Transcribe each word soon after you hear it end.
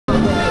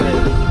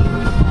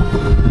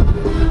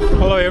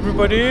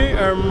everybody,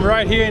 I'm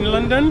right here in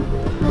London.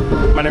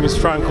 My name is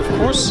Frank, of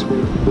course.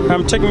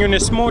 I'm taking you on a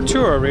small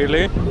tour,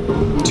 really.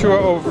 Tour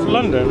of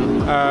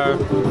London.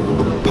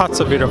 Parts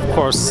of it, of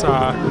course.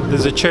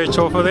 There's a church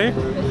over there.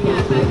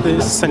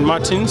 There's St.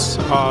 Martin's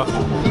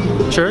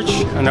Church.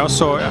 And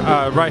also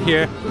right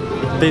here,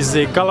 there's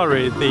the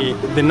gallery,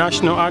 the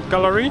National Art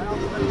Gallery,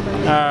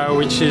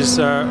 which is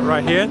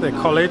right here. They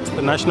call it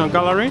the National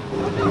Gallery.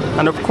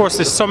 And of course,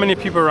 there's so many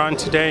people around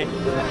today.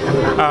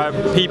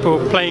 People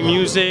playing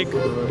music,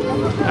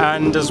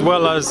 and as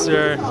well as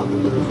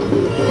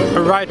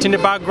right in the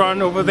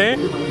background over there,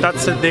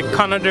 that's the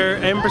Canada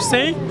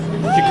Embassy.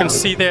 You can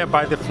see there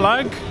by the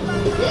flag.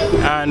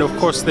 And of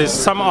course, there's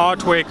some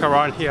artwork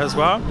around here as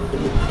well,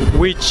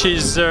 which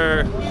is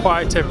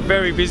quite a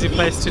very busy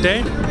place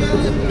today.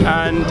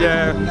 And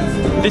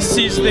this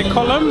is the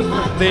column,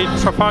 the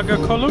Trafalgar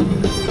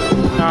column.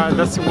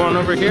 That's the one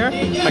over here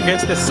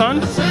against the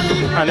sun.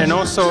 And then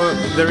also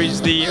there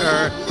is the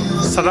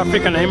South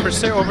African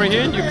Embassy over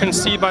here. You can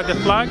see by the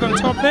flag on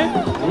top there,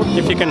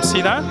 if you can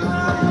see that.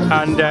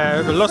 And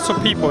lots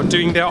of people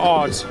doing their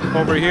art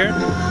over here,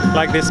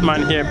 like this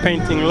man here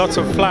painting lots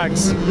of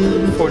flags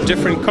for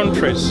different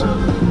countries.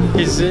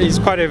 He's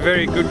quite a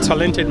very good,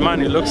 talented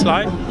man, it looks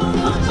like.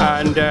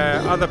 And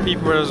other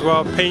people as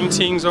well,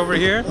 paintings over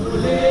here.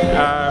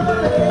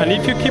 And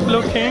if you keep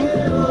looking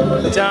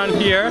down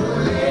here,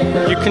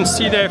 you can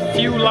see there are a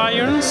few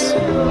lions.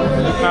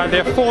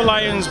 There are 4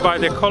 lions by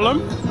the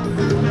column.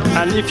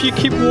 And if you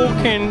keep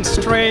walking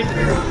straight,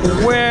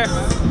 where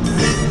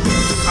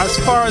as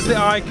far as the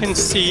eye can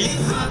see,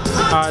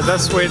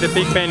 that's where the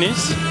Big Ben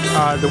is,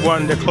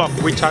 the clock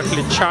which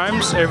actually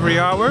chimes every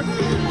hour.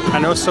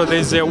 And also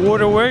there's a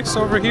waterworks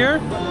over here.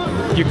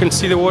 You can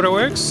see the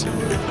waterworks,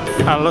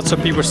 and lots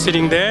of people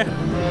sitting there,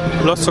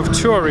 lots of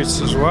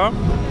tourists as well.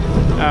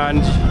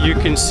 And you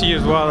can see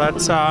as well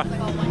that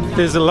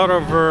there's a lot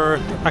of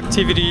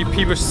activity,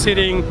 people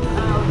sitting,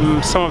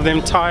 some of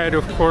them tired,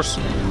 of course,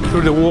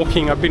 through the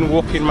walking. I've been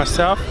walking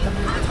myself,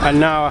 and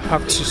now I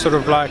have to sort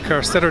of like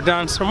settle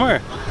down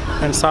somewhere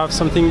and so have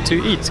something to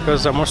eat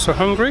because I'm also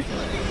hungry.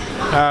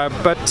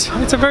 But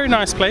it's a very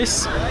nice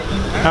place,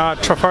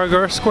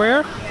 Trafalgar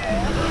Square,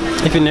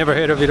 if you never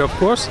heard of it, of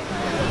course.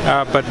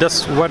 But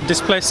that's what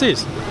this place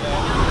is.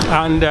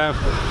 And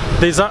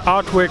there's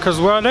artwork as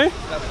well there.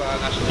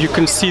 You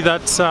can see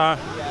that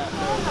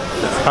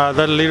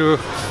that little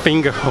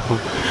finger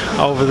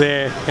over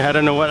there. I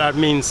don't know what that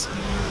means,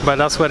 but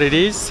that's what it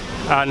is.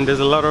 And there's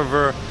a lot of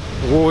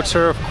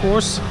water, of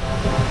course,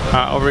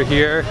 over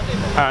here.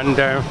 And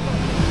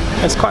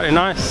it's quite a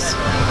nice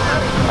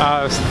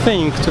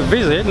thing to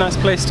visit, nice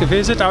place to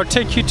visit. I'll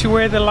take you to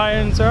where the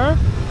lions are.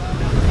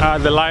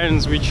 The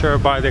lions which are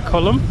by the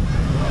column.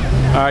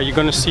 You're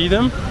going to see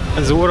them.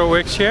 There's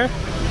waterworks here.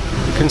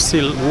 You can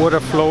see water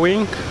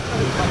flowing,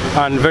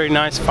 and very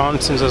nice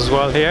fountains as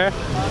well here.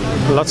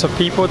 Lots of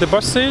people. The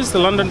buses, the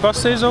London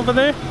buses over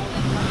there,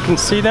 you can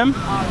see them.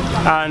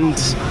 And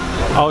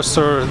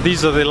also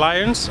these are the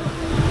lions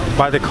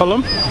by the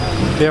column.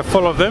 There are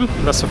 4 of them.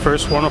 That's the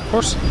first one, of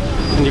course.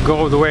 And you go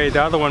all the way,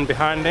 the other one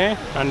behind there,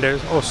 and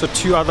there's also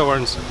 2 other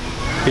ones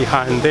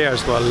behind there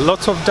as well.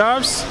 Lots of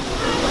doves,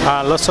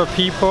 lots of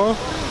people,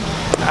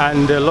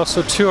 and lots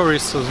of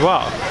tourists as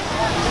well.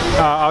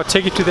 I'll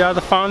take you to the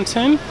other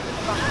fountain,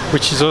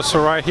 which is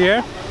also right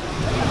here.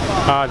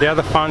 The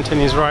other fountain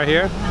is right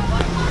here.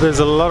 There's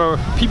a lot of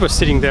people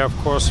sitting there, of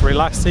course,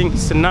 relaxing.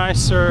 It's a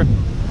nicer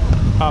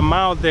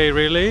mild day,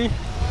 really.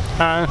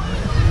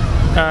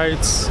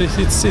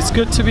 It's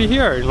good to be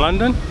here in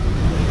London.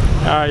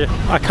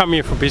 I come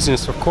here for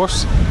business, of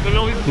course.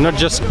 Not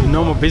just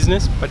normal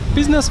business, but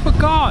business for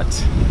God.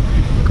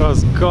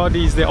 Because God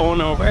is the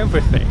owner of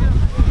everything.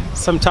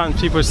 Sometimes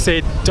people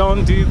say,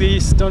 don't do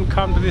this, don't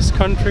come to this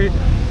country,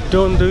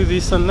 don't do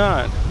this and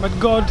that. But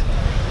God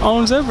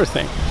owns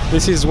everything.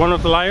 This is one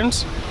of the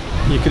lions.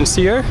 You can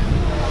see her.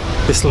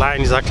 This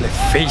lion is actually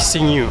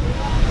facing you.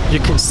 You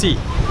can see,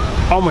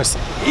 almost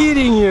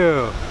eating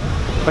you.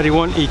 But he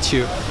won't eat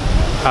you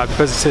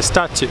because it's a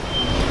statue.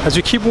 As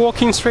you keep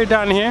walking straight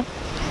down here,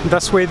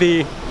 that's where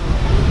the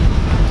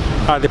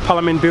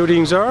Parliament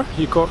buildings are.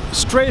 You go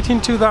straight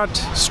into that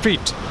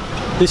street.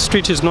 This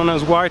street is known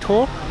as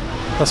Whitehall.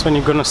 That's when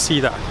you're gonna see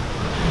that.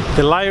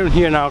 The lion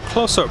here now,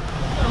 close up.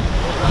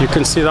 You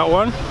can see that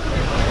one.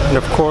 And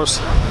of course,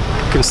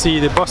 you can see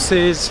the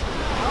buses,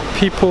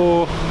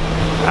 people,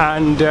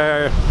 and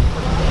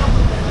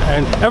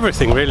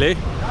everything really.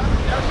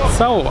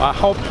 So I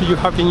hope you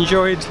have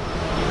enjoyed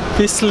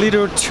this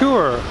little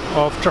tour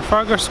of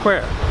Trafalgar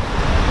Square.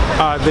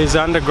 There's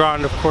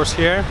underground, of course,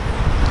 here,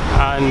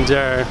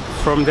 and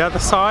from the other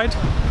side,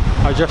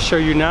 I'll just show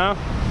you now.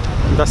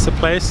 That's the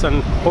place,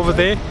 and over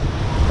there,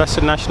 that's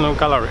the National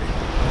Gallery.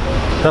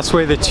 That's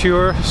where the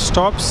tour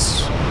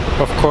stops.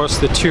 Of course,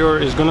 the tour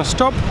is gonna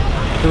stop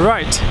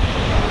right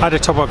at the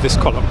top of this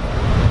column.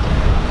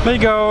 There you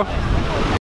go.